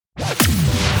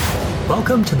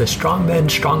Welcome to the Strong Men,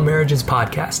 Strong Marriages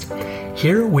podcast.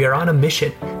 Here we are on a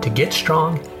mission to get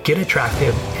strong, get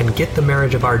attractive, and get the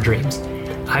marriage of our dreams.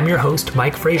 I'm your host,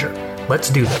 Mike Frazier. Let's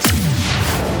do this.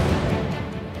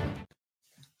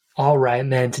 All right,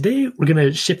 man. Today we're going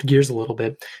to shift gears a little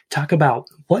bit, talk about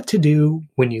what to do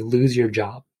when you lose your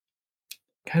job.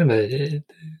 Kind of a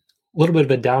little bit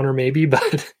of a downer maybe,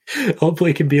 but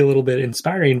hopefully it can be a little bit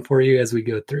inspiring for you as we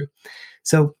go through.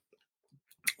 So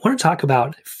I want to talk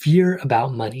about fear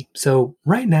about money. So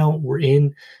right now we're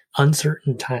in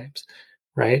uncertain times,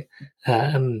 right?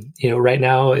 Right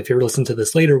now, if you're listening to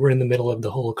this later, we're in the middle of the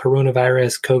whole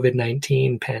coronavirus,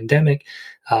 COVID-19 pandemic.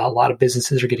 A lot of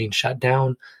businesses are getting shut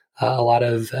down. A lot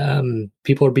of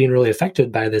people are being really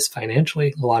affected by this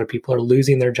financially. A lot of people are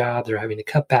losing their jobs. They're having to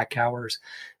cut back hours.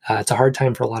 It's a hard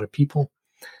time for a lot of people.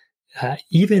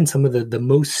 Even some of the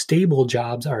most stable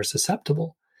jobs are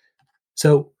susceptible.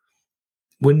 So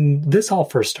when this all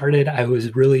first started, I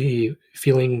was really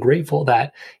feeling grateful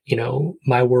that,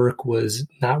 my work was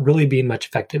not really being much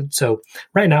affected. So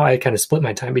right now I kind of split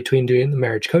my time between doing the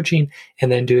marriage coaching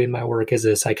and then doing my work as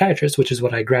a psychiatrist, which is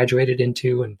what I graduated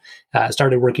into and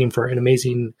started working for an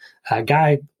amazing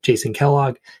guy, Jason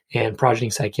Kellogg, and Progeny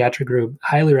Psychiatric Group.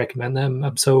 Highly recommend them.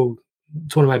 It's one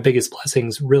of my biggest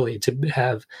blessings really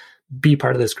to be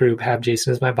part of this group, have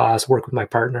Jason as my boss, work with my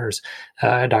partners,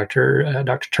 Dr.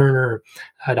 Turner,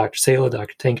 Dr. Sala,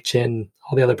 Dr. Tankachin,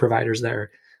 all the other providers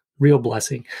there. Real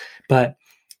blessing. But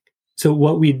so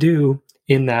what we do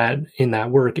in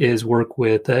that work is work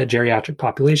with a geriatric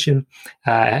population.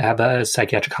 I have a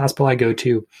psychiatric hospital I go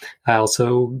to. I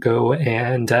also go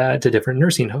and to different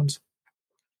nursing homes.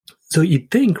 So you'd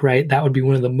think, right, that would be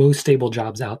one of the most stable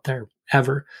jobs out there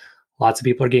ever. Lots of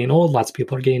people are getting old. Lots of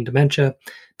people are getting dementia.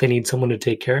 They need someone to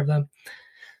take care of them.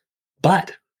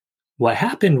 But what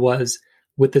happened was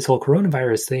with this whole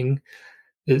coronavirus thing,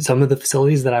 some of the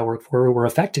facilities that I work for were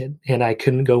affected and I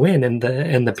couldn't go in, and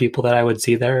the people that I would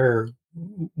see there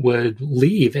would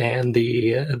leave, and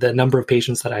the number of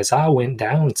patients that I saw went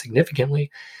down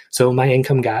significantly. So my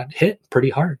income got hit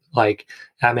pretty hard. Like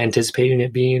I'm anticipating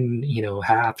it being,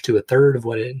 half to a third of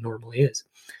what it normally is.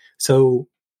 So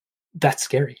that's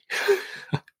scary.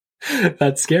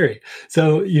 That's scary.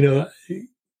 So,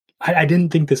 I didn't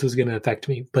think this was going to affect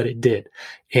me, but it did.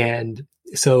 And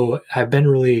so I've been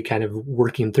really kind of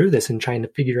working through this and trying to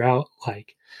figure out,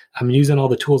 I'm using all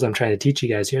the tools I'm trying to teach you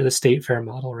guys here, the state fair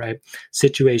model, right?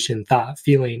 Situation, thought,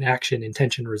 feeling, action,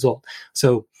 intention, result.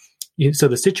 So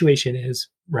the situation is,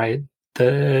 right,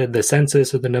 the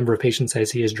census or the number of patients I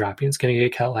see is dropping. It's going to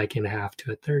get cut in half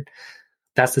to a third.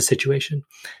 That's the situation.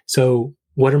 So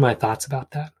what are my thoughts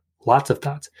about that? Lots of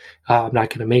thoughts. I'm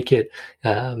not going to make it.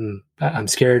 I'm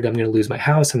scared I'm going to lose my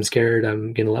house. I'm scared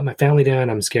I'm going to let my family down.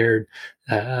 I'm scared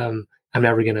I'm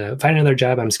never going to find another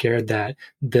job. I'm scared that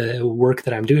the work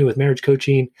that I'm doing with marriage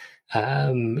coaching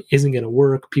isn't going to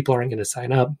work. People aren't going to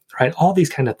sign up, right? All these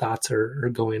kind of thoughts are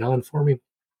going on for me.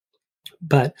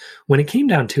 But when it came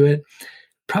down to it,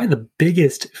 probably the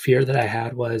biggest fear that I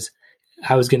had was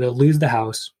I was going to lose the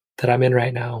house that I'm in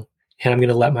right now, and I'm going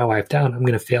to let my wife down. I'm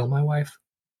going to fail my wife.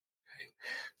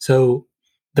 So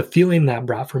the feeling that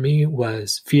brought for me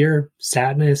was fear,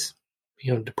 sadness,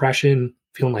 depression,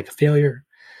 feeling like a failure.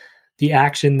 The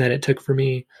action that it took for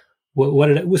me, what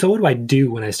do I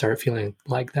do when I start feeling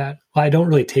like that? Well, I don't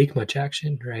really take much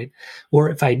action, right?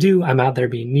 Or if I do, I'm out there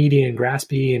being needy and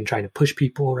graspy and trying to push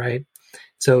people, right?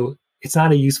 So it's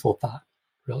not a useful thought,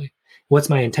 really. What's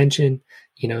my intention?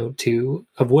 To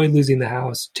avoid losing the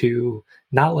house, to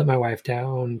not let my wife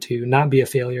down, to not be a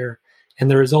failure. And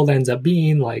the result ends up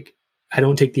being I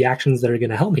don't take the actions that are going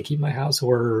to help me keep my house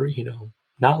or,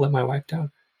 not let my wife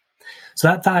down. So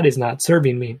that thought is not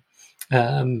serving me.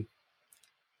 And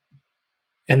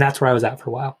that's where I was at for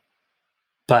a while.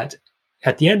 But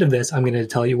at the end of this, I'm going to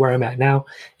tell you where I'm at now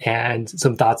and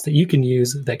some thoughts that you can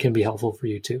use that can be helpful for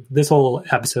you too. This whole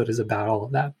episode is about all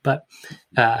of that. But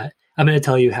I'm going to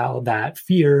tell you how that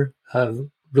fear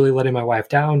of really letting my wife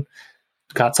down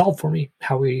got solved for me,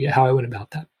 how I went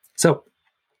about that. So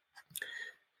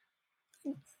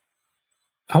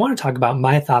I want to talk about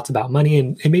my thoughts about money,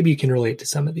 and maybe you can relate to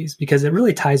some of these because it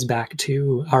really ties back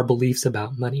to our beliefs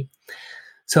about money.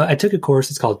 So I took a course,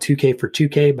 it's called 2K for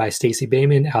 2K by Stacey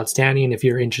Bayman, outstanding. If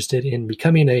you're interested in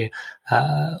becoming a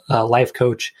life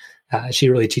coach, she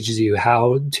really teaches you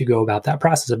how to go about that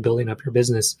process of building up your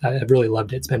business. I've really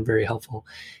loved it. It's been very helpful.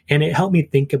 And it helped me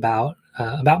think about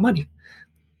money.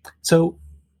 So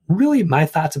really my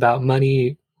thoughts about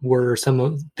money were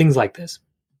some things like this.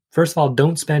 First of all,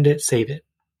 don't spend it, save it,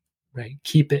 right?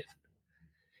 Keep it.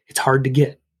 It's hard to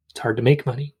get. It's hard to make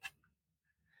money.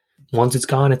 Once it's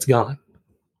gone, it's gone.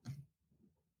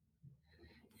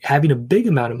 having a big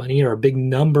amount of money or a big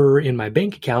number in my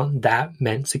bank account, that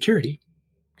meant security.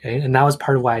 Okay. And that was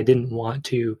part of why I didn't want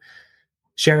to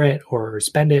share it or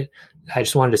spend it. I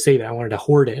just wanted to save it. I wanted to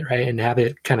hoard it, right? And have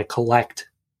it kind of collect.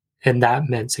 And that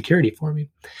meant security for me.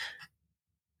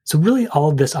 So really all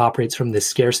of this operates from this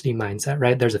scarcity mindset,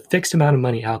 right? There's a fixed amount of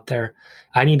money out there.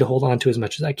 I need to hold on to as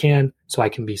much as I can so I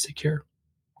can be secure.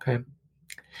 Okay.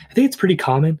 I think it's pretty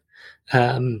common.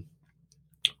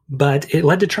 But it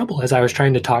led to trouble as I was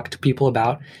trying to talk to people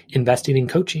about investing in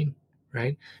coaching,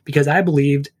 right? Because I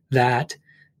believed that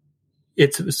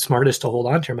it's smartest to hold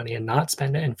on to your money and not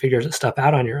spend it and figure stuff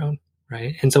out on your own,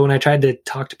 right? And so when I tried to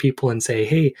talk to people and say,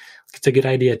 hey, it's a good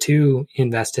idea to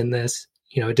invest in this,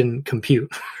 it didn't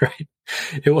compute, right?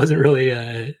 It wasn't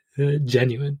really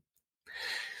genuine.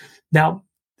 Now,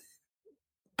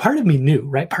 part of me knew,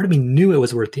 right? Part of me knew it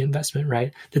was worth the investment,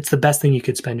 right? That's the best thing you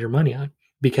could spend your money on,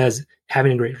 because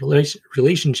having a great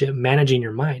relationship, managing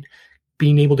your mind,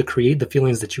 being able to create the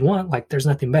feelings that you want, like there's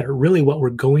nothing better. Really what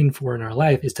we're going for in our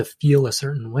life is to feel a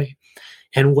certain way.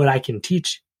 And what I can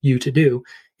teach you to do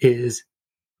is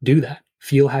do that.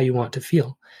 Feel how you want to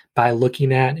feel by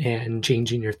looking at and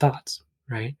changing your thoughts,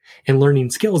 right? And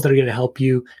learning skills that are going to help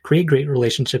you create great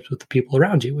relationships with the people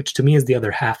around you, which to me is the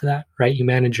other half of that, right? You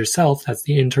manage yourself. That's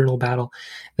the internal battle.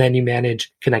 Then you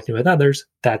manage connecting with others.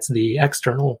 That's the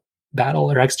external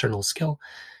battle or external skill,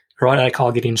 or what I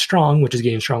call getting strong, which is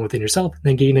getting strong within yourself, and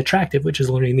then getting attractive, which is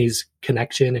learning these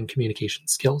connection and communication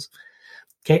skills.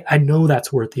 Okay. I know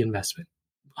that's worth the investment.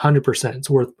 100%. It's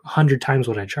worth 100 times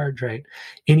what I charge, right?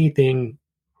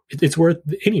 It's worth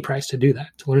any price to do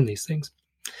that, to learn these things.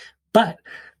 But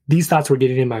these thoughts were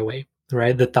getting in my way,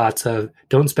 right? The thoughts of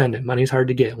don't spend it. Money's hard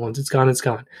to get. Once it's gone, it's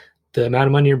gone. The amount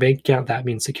of money in your bank account, that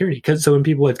means security. So when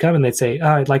people would come and they'd say, oh,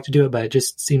 I'd like to do it, but it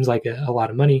just seems like a lot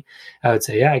of money, I would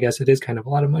say, yeah, I guess it is kind of a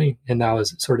lot of money. And that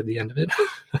was sort of the end of it.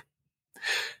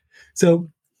 So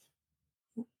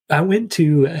I went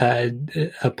to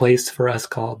a place for us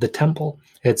called the Temple.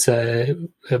 It's a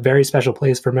very special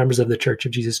place for members of the Church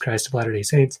of Jesus Christ of Latter-day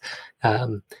Saints.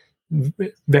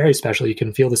 Very special. You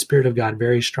can feel the Spirit of God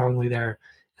very strongly there.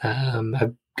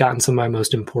 I've gotten some of my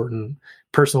most important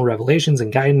personal revelations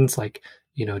and guidance, like,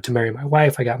 to marry my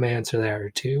wife, I got my answer there.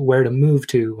 To where to move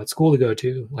to, what school to go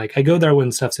to. Like, I go there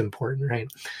when stuff's important, right?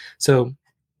 So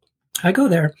I go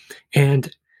there and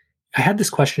I had this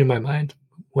question in my mind.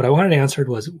 What I wanted answered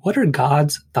was, what are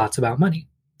God's thoughts about money,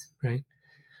 right?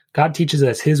 God teaches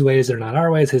us his ways are not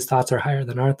our ways. His thoughts are higher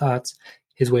than our thoughts.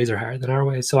 His ways are higher than our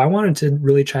ways. So I wanted to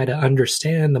really try to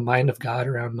understand the mind of God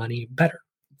around money better.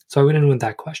 So I went in with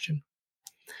that question.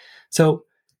 So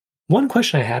one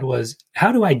question I had was,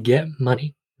 how do I get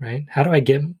money, right? How do I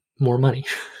get more money?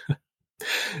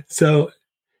 So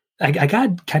I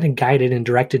got kind of guided and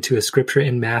directed to a scripture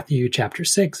in Matthew chapter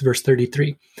 6, verse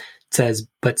 33. It says,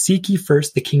 but seek ye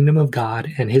first the kingdom of God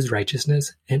and his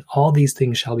righteousness, and all these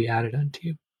things shall be added unto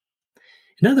you.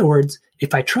 In other words,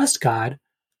 if I trust God,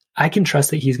 I can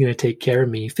trust that he's going to take care of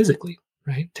me physically,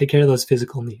 right? Take care of those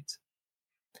physical needs.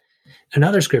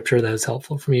 Another scripture that is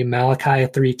helpful for me, Malachi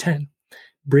 3:10.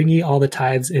 Bring ye all the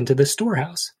tithes into the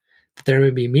storehouse, that there may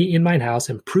be meat in mine house,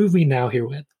 and prove me now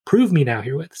herewith,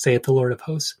 saith the Lord of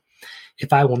hosts,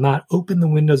 if I will not open the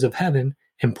windows of heaven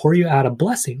and pour you out a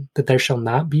blessing, that there shall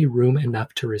not be room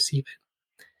enough to receive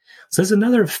it. So there's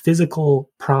another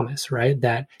physical promise, right?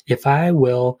 That if I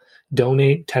will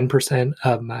donate 10%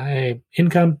 of my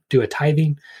income, do a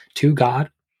tithing to God,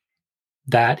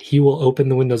 that he will open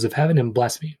the windows of heaven and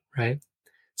bless me, right?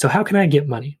 So how can I get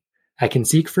money? I can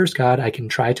seek first God, I can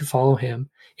try to follow him,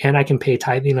 and I can pay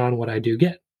tithing on what I do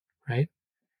get, right?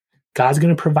 God's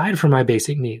going to provide for my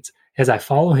basic needs as I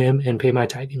follow him and pay my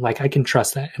tithing. Like, I can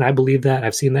trust that. And I believe that.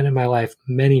 I've seen that in my life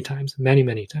many times, many,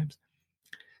 many times.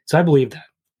 So I believe that.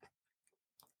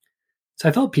 So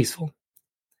I felt peaceful.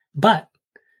 But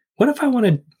what if I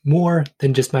wanted more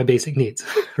than just my basic needs,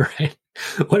 right?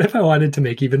 What if I wanted to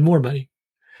make even more money,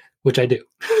 which I do?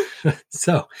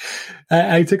 So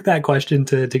I took that question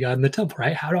to God in the temple,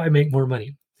 right? How do I make more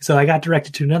money? So I got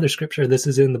directed to another scripture. This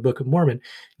is in the Book of Mormon,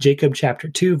 Jacob chapter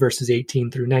 2, verses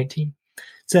 18 through 19. It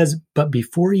says, but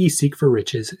before ye seek for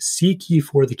riches, seek ye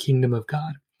for the kingdom of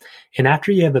God. And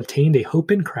after ye have obtained a hope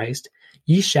in Christ,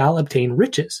 ye shall obtain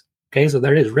riches. Okay, so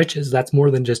there it is, riches. That's more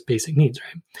than just basic needs,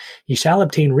 right? Ye shall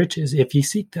obtain riches if ye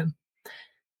seek them.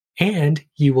 And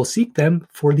ye will seek them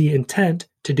for the intent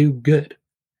to do good,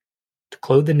 to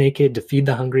clothe the naked, to feed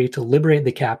the hungry, to liberate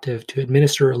the captive, to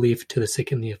administer relief to the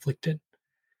sick and the afflicted.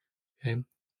 Okay,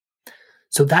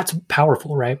 so that's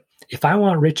powerful, right? If I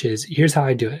want riches, here's how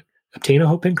I do it. Obtain a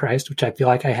hope in Christ, which I feel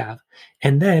like I have,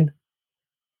 and then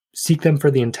seek them for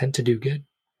the intent to do good,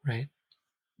 right?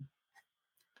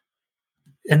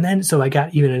 And then, so I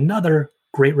got even another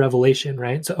great revelation,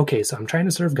 right? So, okay, so I'm trying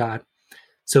to serve God.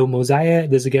 So Mosiah,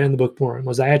 this is again in the book Mormon,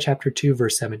 Mosiah chapter 2,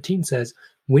 verse 17 says,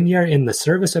 when ye are in the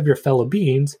service of your fellow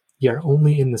beings, ye are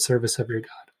only in the service of your God.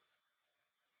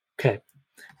 Okay.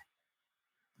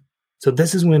 So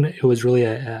this is when it was really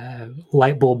a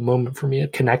light bulb moment for me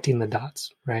of connecting the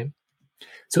dots, right?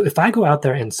 So if I go out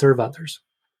there and serve others,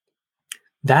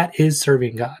 that is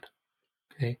serving God,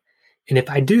 okay? And if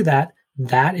I do that,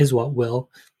 that is what will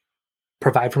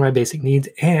provide for my basic needs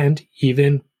and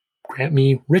even grant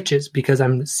me riches because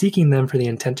I'm seeking them for the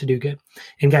intent to do good.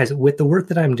 And guys, with the work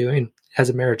that I'm doing as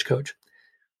a marriage coach,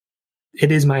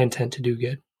 it is my intent to do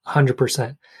good,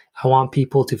 100%. I want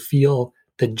people to feel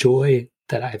the joy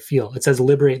that I feel. It says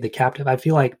liberate the captive. I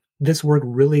feel like this work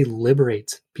really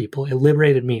liberates people. It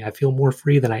liberated me. I feel more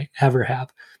free than I ever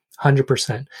have,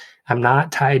 100%. I'm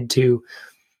not tied to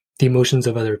the emotions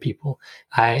of other people.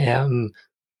 I am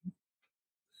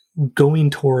going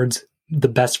towards the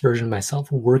best version of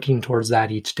myself, working towards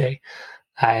that each day.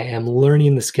 I am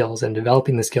learning the skills and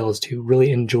developing the skills to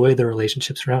really enjoy the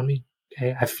relationships around me.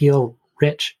 Okay? I feel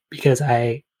rich because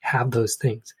I have those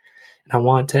things. And I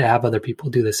want to have other people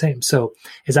do the same. So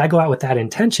as I go out with that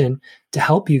intention to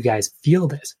help you guys feel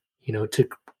this, to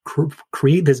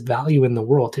create this value in the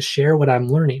world, to share what I'm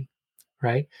learning,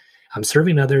 right? I'm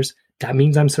serving others. That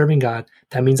means I'm serving God.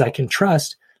 That means I can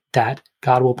trust that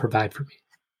God will provide for me.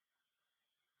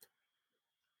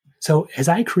 So as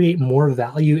I create more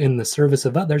value in the service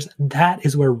of others, that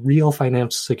is where real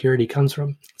financial security comes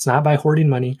from. It's not by hoarding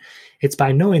money. It's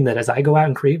by knowing that as I go out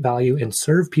and create value and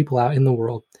serve people out in the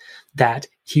world, that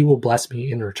He will bless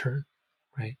me in return,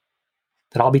 right?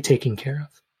 That I'll be taken care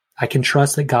of. I can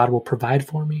trust that God will provide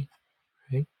for me,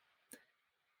 right?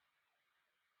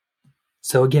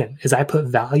 So again, as I put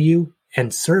value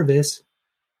and service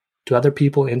to other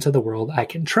people into the world, I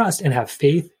can trust and have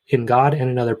faith in God and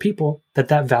in other people that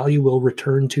value will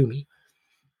return to me.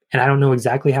 And I don't know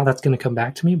exactly how that's going to come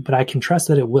back to me, but I can trust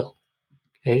that it will.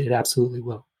 Okay? It absolutely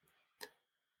will.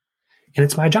 And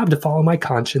it's my job to follow my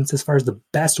conscience as far as the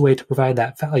best way to provide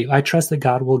that value. I trust that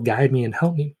God will guide me and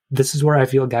help me. This is where I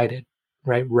feel guided,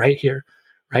 right? Right here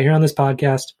on this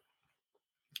podcast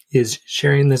is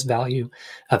sharing this value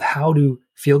of how to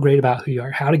feel great about who you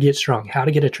are, how to get strong, how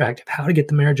to get attractive, how to get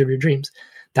the marriage of your dreams.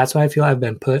 That's what I feel I've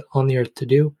been put on the earth to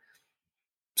do.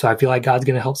 So I feel like God's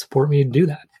going to help support me to do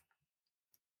that.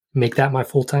 Make that my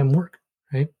full-time work,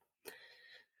 right?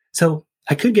 So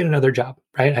I could get another job,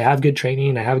 right? I have good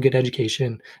training. I have good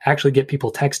education. I actually get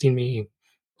people texting me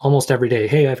almost every day.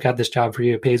 Hey, I've got this job for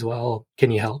you. It pays well.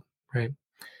 Can you help? Right?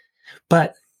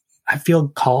 But I feel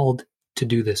called to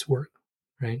do this work,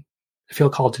 right? I feel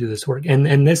called to do this work.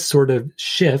 And this sort of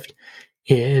shift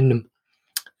in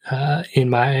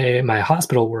my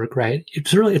hospital work, right?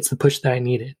 It's the push that I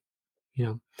needed.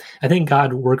 I think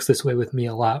God works this way with me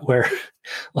a lot where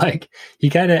like He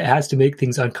kind of has to make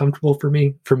things uncomfortable for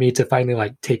me to finally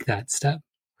like take that step,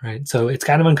 right? So it's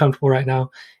kind of uncomfortable right now.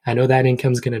 I know that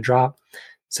income's going to drop.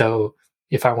 So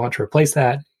if I want to replace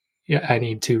that, I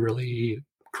need to really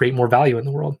create more value in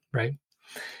the world, right?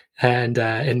 And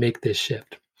make this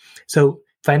shift. So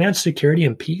financial security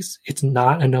and peace, it's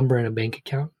not a number in a bank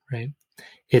account, right?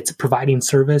 It's providing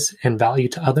service and value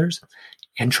to others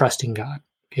and trusting God.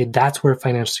 Okay, that's where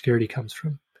financial security comes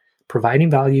from.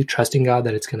 Providing value, trusting God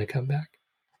that it's going to come back.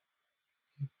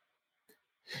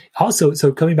 Also,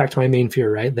 so coming back to my main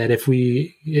fear, right? That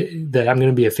I'm going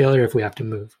to be a failure if we have to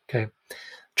move. Okay.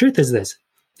 Truth is this: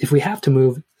 if we have to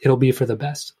move, it'll be for the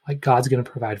best. Like God's going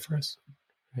to provide for us.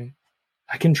 Right?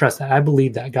 I can trust that. I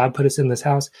believe that God put us in this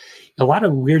house. A lot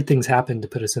of weird things happened to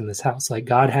put us in this house. Like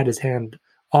God had His hand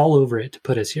all over it to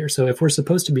put us here. So if we're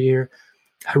supposed to be here,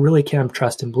 I really can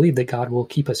trust and believe that God will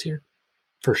keep us here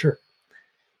for sure.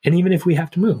 And even if we have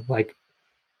to move, like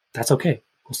that's okay.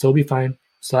 We'll still be fine.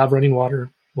 Still have running water.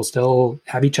 We'll still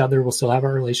have each other. We'll still have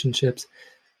our relationships.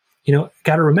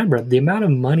 Got to remember the amount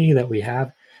of money that we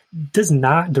have does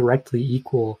not directly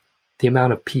equal the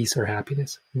amount of peace or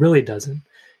happiness. It really doesn't.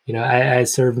 I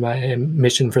served my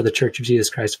mission for the Church of Jesus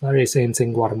Christ of Latter-day Saints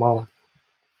in Guatemala.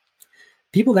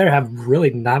 People there have really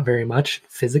not very much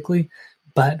physically,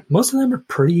 but most of them are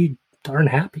pretty darn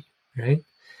happy, right?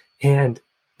 And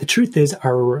the truth is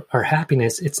our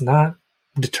happiness, it's not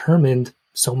determined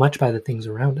so much by the things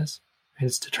around us. Right?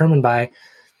 It's determined by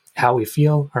how we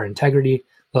feel, our integrity.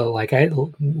 Well,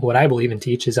 what I believe and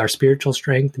teach is our spiritual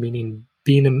strength, meaning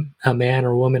being a man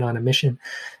or woman on a mission,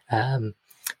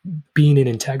 being in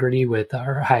integrity with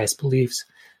our highest beliefs,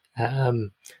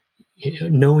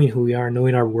 knowing who we are,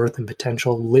 knowing our worth and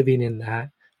potential, living in that,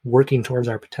 working towards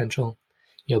our potential,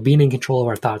 being in control of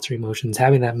our thoughts or emotions,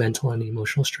 having that mental and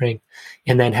emotional strength,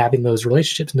 and then having those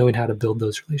relationships, knowing how to build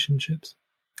those relationships.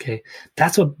 Okay.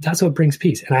 That's what brings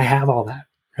peace. And I have all that,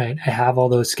 right? I have all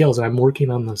those skills and I'm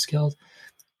working on those skills.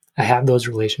 I have those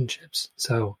relationships.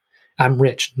 So I'm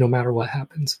rich no matter what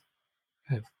happens.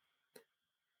 Okay.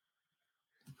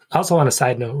 Also on a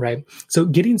side note, right? So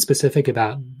getting specific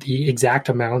about the exact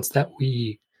amounts that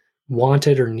we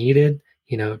wanted or needed,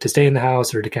 to stay in the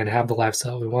house or to kind of have the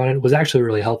lifestyle we wanted was actually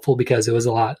really helpful because it was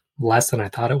a lot less than I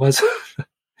thought it was.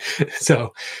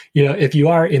 So, if you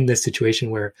are in this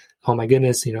situation where, oh my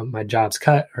goodness, my job's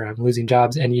cut or I'm losing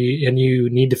jobs and you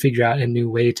need to figure out a new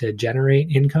way to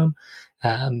generate income,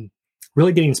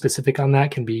 really getting specific on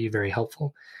that can be very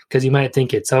helpful because you might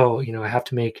think it's, I have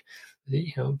to make,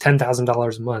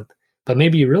 $10,000 a month, but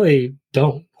maybe you really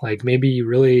don't. Like maybe you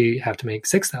really have to make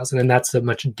 6,000 and that's a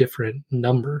much different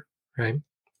number, right?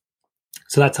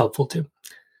 So that's helpful too.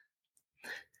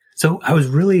 So I was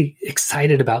really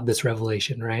excited about this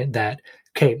revelation, right? That,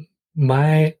 okay,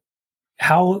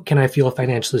 how can I feel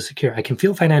financially secure? I can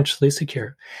feel financially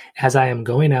secure as I am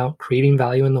going out, creating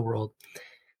value in the world,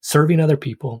 serving other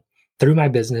people through my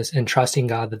business and trusting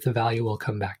God that the value will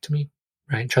come back to me,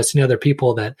 right? Trusting other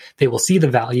people that they will see the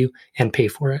value and pay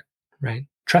for it, right?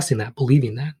 Trusting that,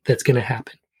 believing that that's going to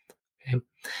happen. Okay.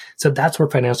 So that's where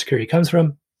financial security comes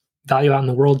from. Value out in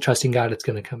the world, trusting God, it's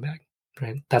going to come back.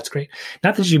 Right? That's great.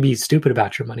 Not that you be stupid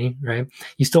about your money, right?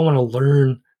 You still want to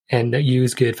learn and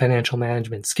use good financial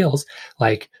management skills.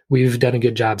 Like we've done a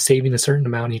good job saving a certain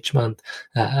amount each month.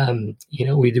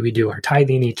 We do our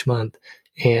tithing each month.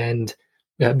 And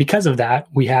because of that,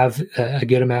 we have a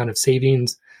good amount of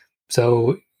savings.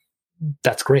 So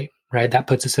that's great, right? That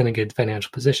puts us in a good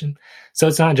financial position. So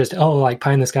it's not just, like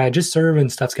pie in the sky, just serve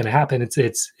and stuff's going to happen.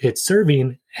 It's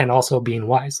serving and also being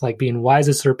wise, like being wise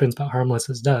as serpents, but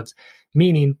harmless as doves.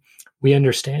 Meaning we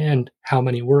understand how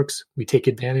money works. We take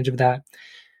advantage of that.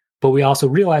 But we also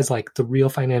realize like the real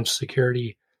financial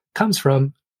security comes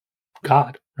from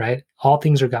God, right? All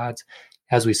things are God's.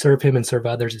 As we serve him and serve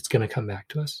others, it's going to come back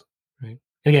to us, right?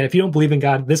 Again, if you don't believe in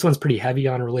God, this one's pretty heavy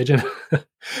on religion.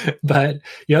 But,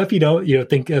 if you don't,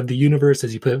 think of the universe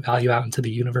as you put value out into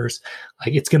the universe,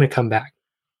 like it's going to come back.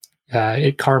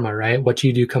 Karma, right? What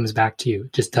you do comes back to you.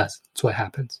 It just does. It's what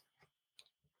happens.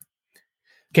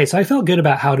 Okay, so I felt good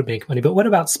about how to make money, but what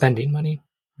about spending money,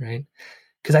 right?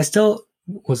 Because I still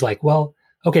was like, well,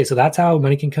 okay, so that's how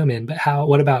money can come in, but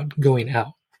what about going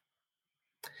out?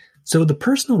 So the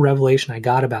personal revelation I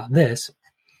got about this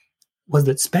was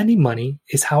that spending money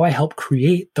is how I help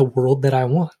create the world that I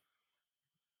want.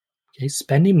 Okay,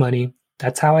 spending money,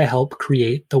 that's how I help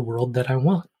create the world that I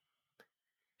want.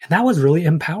 And that was really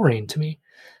empowering to me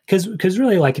because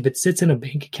really, like if it sits in a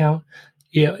bank account,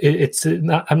 it's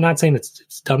not, I'm not saying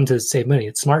it's dumb to save money.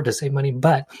 It's smart to save money,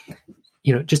 but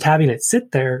just having it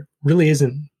sit there really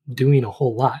isn't doing a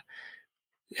whole lot.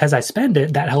 As I spend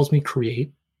it, that helps me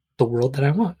create the world that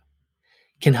I want.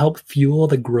 It can help fuel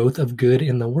the growth of good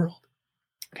in the world.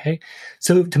 Okay.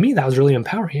 So to me, that was really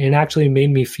empowering and actually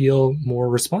made me feel more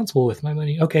responsible with my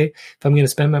money. Okay. If I'm going to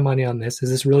spend my money on this, is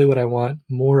this really what I want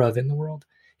more of in the world?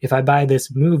 If I buy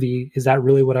this movie, is that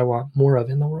really what I want more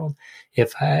of in the world?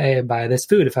 If I buy this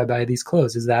food, if I buy these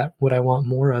clothes, is that what I want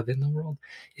more of in the world?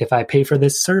 If I pay for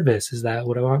this service, is that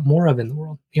what I want more of in the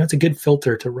world? It's a good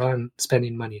filter to run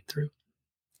spending money through.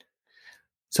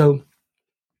 So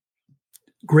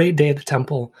great day at the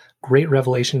temple, great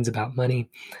revelations about money,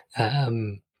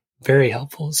 very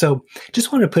helpful. So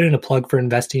just wanted to put in a plug for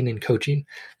investing and coaching.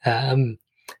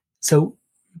 So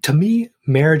to me,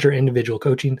 marriage or individual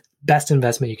coaching, best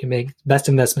investment you can make. Best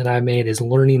investment I've made is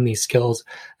learning these skills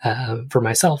for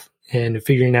myself and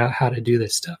figuring out how to do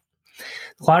this stuff.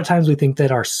 A lot of times we think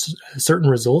that our certain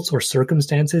results or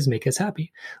circumstances make us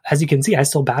happy. As you can see, I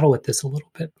still battle with this a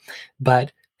little bit,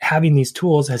 but having these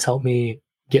tools has helped me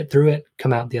get through it,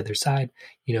 come out the other side,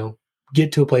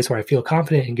 get to a place where I feel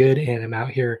confident and good, and I'm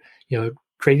out here,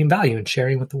 creating value and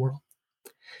sharing with the world.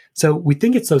 So we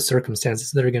think it's those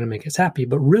circumstances that are going to make us happy,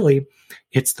 but really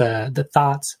it's the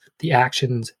thoughts, the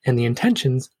actions, and the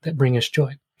intentions that bring us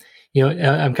joy.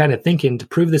 I'm kind of thinking to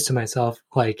prove this to myself,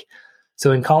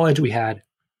 so in college we had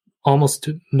almost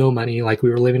no money, like we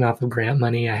were living off of grant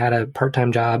money. I had a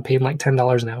part-time job, paid like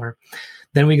 $10 an hour.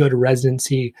 Then we go to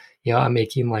residency, I'm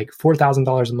making like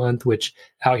 $4,000 a month, which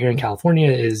out here in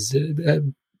California is a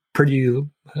pretty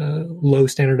low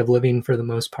standard of living for the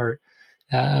most part.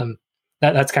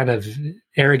 That's kind of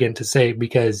arrogant to say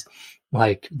because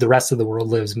like the rest of the world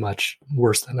lives much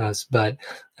worse than us. But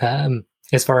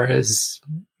as far as,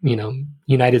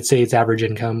 United States average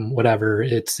income, whatever,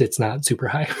 it's not super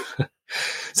high.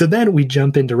 So then we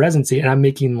jump into residency, and I'm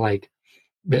making like,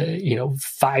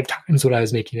 5 times what I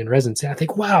was making in residency. I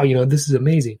think, wow, this is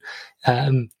amazing.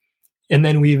 And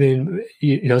then we even,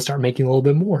 start making a little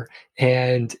bit more.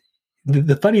 And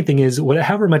the funny thing is,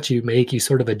 however much you make, you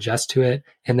sort of adjust to it.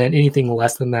 And then anything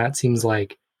less than that seems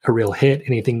like a real hit.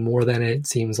 Anything more than it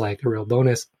seems like a real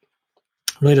bonus.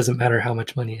 It really doesn't matter how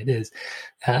much money it is.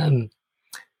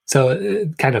 So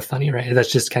kind of funny, right?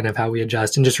 That's just kind of how we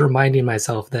adjust, and just reminding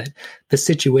myself that the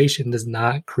situation does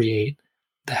not create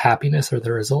the happiness or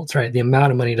the results, right? The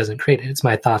amount of money doesn't create it. It's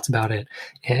my thoughts about it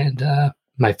and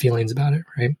my feelings about it,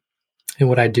 right? And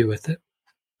what I do with it.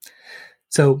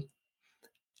 So,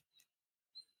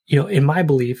 in my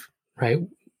belief, right,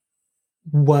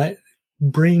 what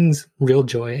brings real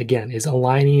joy, again, is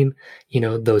aligning,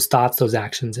 those thoughts, those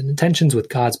actions and intentions with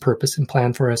God's purpose and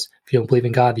plan for us. If you don't believe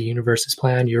in God, the universe's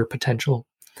plan, your potential,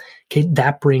 okay,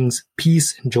 that brings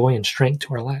peace and joy and strength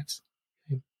to our lives.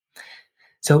 Okay?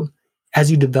 So as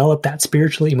you develop that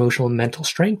spiritual, emotional, and mental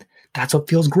strength, that's what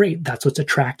feels great. That's what's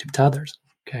attractive to others,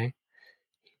 okay?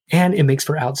 And it makes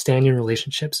for outstanding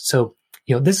relationships. So,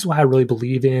 this is why I really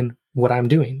believe in what I'm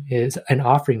doing, is an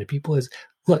offering to people is,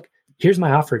 look, here's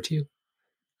my offer to you.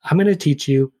 I'm going to teach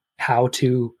you how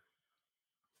to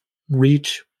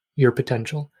reach your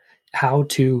potential, how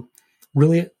to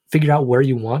really figure out where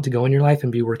you want to go in your life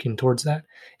and be working towards that,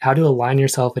 how to align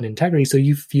yourself in integrity so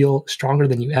you feel stronger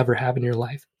than you ever have in your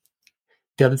life.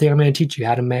 The other thing I'm going to teach you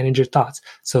how to manage your thoughts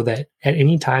so that at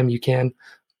any time you can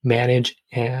manage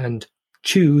and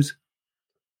choose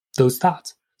those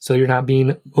thoughts. So you're not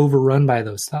being overrun by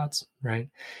those thoughts, right?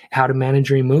 How to manage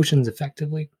your emotions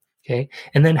effectively, okay?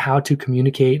 And then how to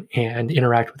communicate and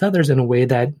interact with others in a way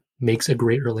that makes a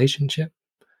great relationship,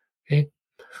 okay?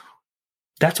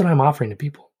 That's what I'm offering to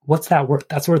people. What's that worth?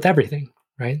 That's worth everything,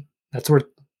 right? That's worth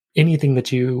anything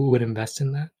that you would invest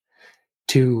in that.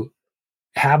 To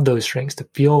have those strengths, to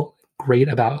feel great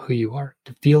about who you are,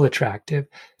 to feel attractive,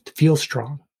 to feel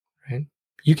strong, right?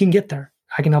 You can get there.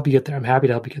 I can help you get there. I'm happy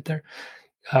to help you get there.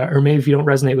 Or maybe if you don't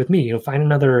resonate with me, find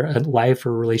another life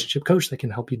or relationship coach that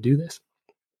can help you do this.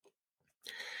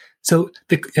 So,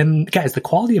 guys, the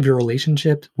quality of your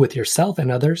relationship with yourself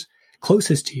and others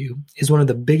closest to you is one of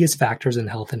the biggest factors in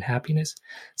health and happiness.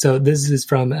 So this is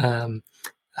from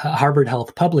Harvard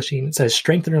Health Publishing. It says,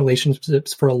 strengthen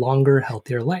relationships for a longer,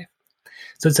 healthier life.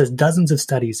 So it says, dozens of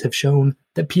studies have shown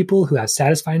that people who have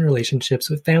satisfying relationships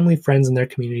with family, friends, and their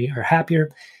community are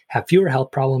happier, have fewer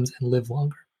health problems, and live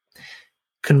longer.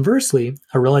 Conversely,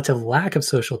 a relative lack of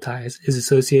social ties is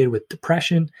associated with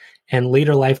depression and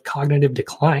later life cognitive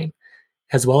decline,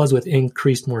 as well as with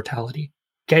increased mortality.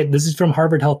 Okay, this is from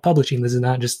Harvard Health Publishing. This is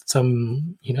not just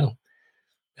some,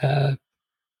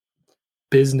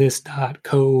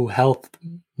 business.co health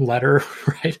letter,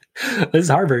 right? This is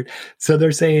Harvard. So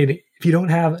they're saying if you don't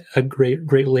have a great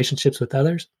relationships with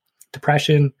others,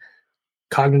 depression,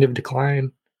 cognitive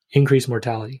decline, increased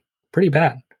mortality, pretty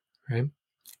bad, right?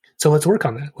 So let's work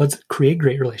on that. Let's create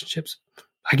great relationships.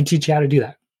 I can teach you how to do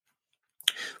that.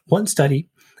 One study,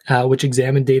 which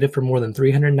examined data for more than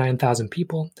 309,000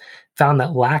 people, found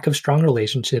that lack of strong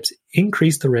relationships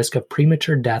increased the risk of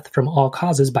premature death from all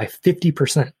causes by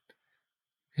 50%.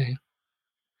 Okay.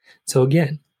 So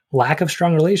again, lack of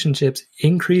strong relationships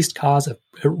increased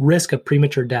risk of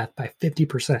premature death by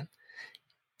 50%.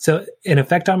 So an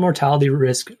effect on mortality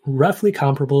risk roughly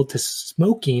comparable to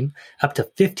smoking up to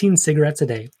 15 cigarettes a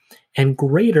day and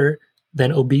greater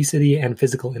than obesity and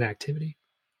physical inactivity.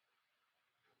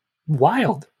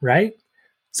 Wild, right?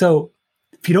 So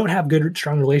if you don't have good,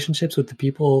 strong relationships with the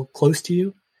people close to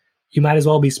you, you might as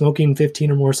well be smoking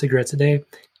 15 or more cigarettes a day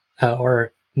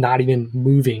or not even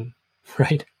moving,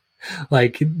 right?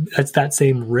 Like that's that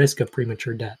same risk of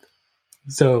premature death.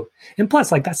 So, and plus,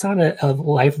 that's not a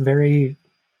life very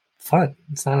fun.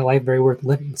 It's not a life very worth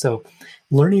living. So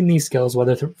learning these skills,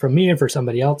 whether from me or for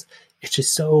somebody else, it's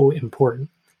just so important.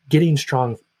 Getting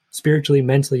strong spiritually,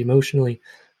 mentally, emotionally,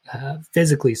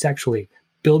 physically, sexually,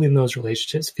 building those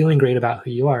relationships, feeling great about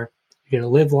who you are. You're going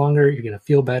to live longer. You're going to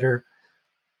feel better.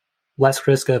 Less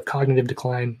risk of cognitive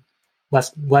decline,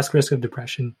 less risk of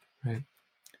depression, right?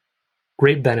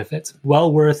 Great benefits.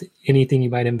 Well worth anything you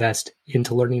might invest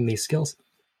into learning these skills.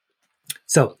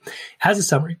 So, as a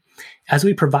summary, as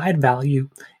we provide value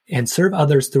and serve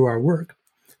others through our work,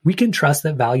 we can trust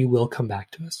that value will come back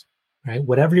to us, right?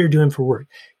 Whatever you're doing for work,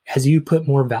 as you put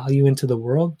more value into the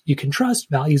world, you can trust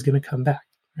value is going to come back,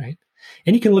 right?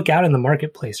 And you can look out in the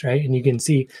marketplace, right? And you can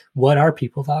see what are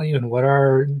people value and what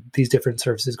are these different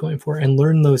services going for and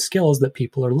learn those skills that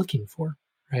people are looking for,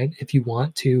 right? If you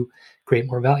want to create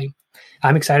more value.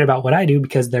 I'm excited about what I do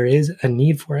because there is a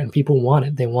need for it and people want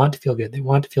it. They want to feel good. They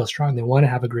want to feel strong. They want to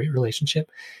have a great relationship.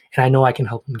 And I know I can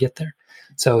help them get there.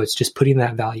 So it's just putting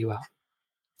that value out.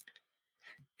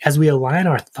 As we align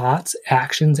our thoughts,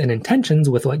 actions, and intentions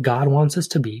with what God wants us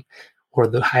to be, or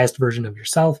the highest version of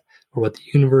yourself, or what the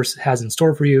universe has in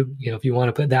store for you, if you want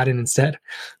to put that in instead.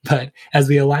 But as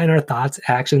we align our thoughts,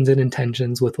 actions, and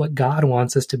intentions with what God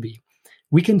wants us to be,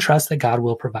 we can trust that God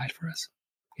will provide for us.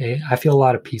 Okay? I feel a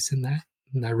lot of peace in that,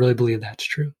 and I really believe that's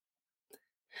true.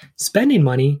 Spending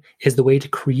money is the way to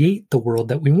create the world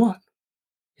that we want.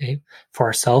 Okay? For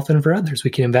ourselves and for others.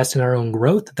 We can invest in our own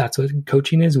growth. That's what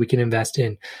coaching is. We can invest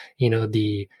in,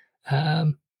 the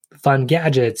fun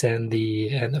gadgets and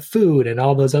the food and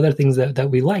all those other things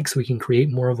that we like, so we can create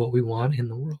more of what we want in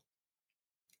the world.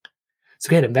 So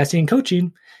again, investing in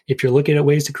coaching, if you're looking at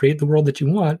ways to create the world that you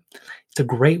want, it's a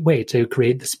great way to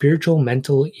create the spiritual,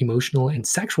 mental, emotional, and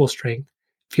sexual strength.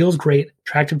 Feels great,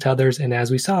 attractive to others, and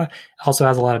as we saw, also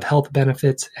has a lot of health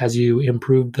benefits as you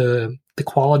improve the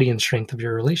quality and strength of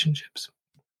your relationships.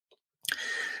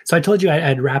 So I told you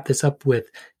I'd wrap this up with,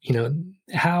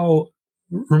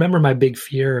 remember my big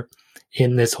fear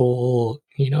in this whole,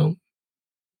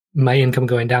 my income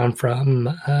going down from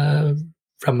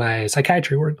my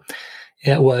psychiatry work.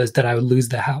 It was that I would lose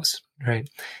the house, right?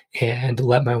 And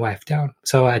let my wife down.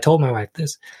 So I told my wife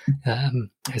this. I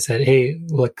said, hey,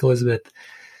 look, Elizabeth,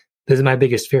 this is my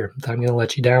biggest fear. That I'm going to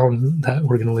let you down, that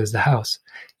we're going to lose the house.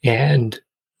 And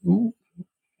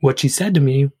what she said to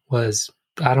me was,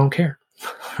 I don't care,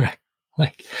 right?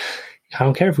 Like, I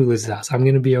don't care if we lose the house. I'm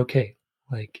going to be okay.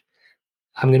 Like,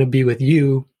 I'm going to be with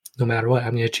you no matter what.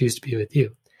 I'm going to choose to be with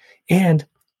you. And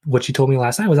what she told me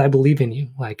last night was, I believe in you.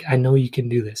 Like, I know you can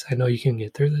do this. I know you can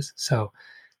get through this. So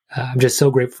I'm just so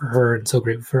grateful for her and so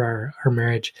grateful for our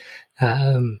marriage.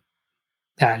 That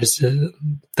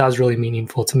was really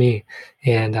meaningful to me.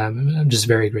 And I'm just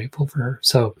very grateful for her.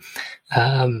 So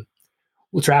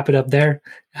let's wrap it up there.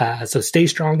 So stay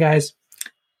strong, guys.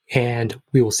 And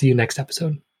we will see you next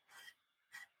episode.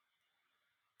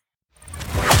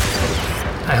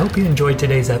 I hope you enjoyed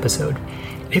today's episode.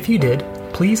 If you did,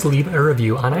 please leave a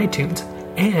review on iTunes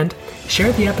and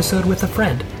share the episode with a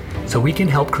friend so we can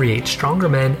help create stronger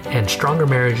men and stronger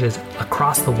marriages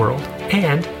across the world.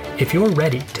 And if you're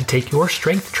ready to take your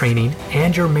strength training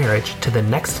and your marriage to the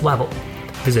next level,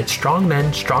 visit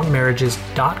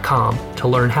strongmenstrongmarriages.com to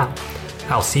learn how.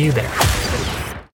 I'll see you there.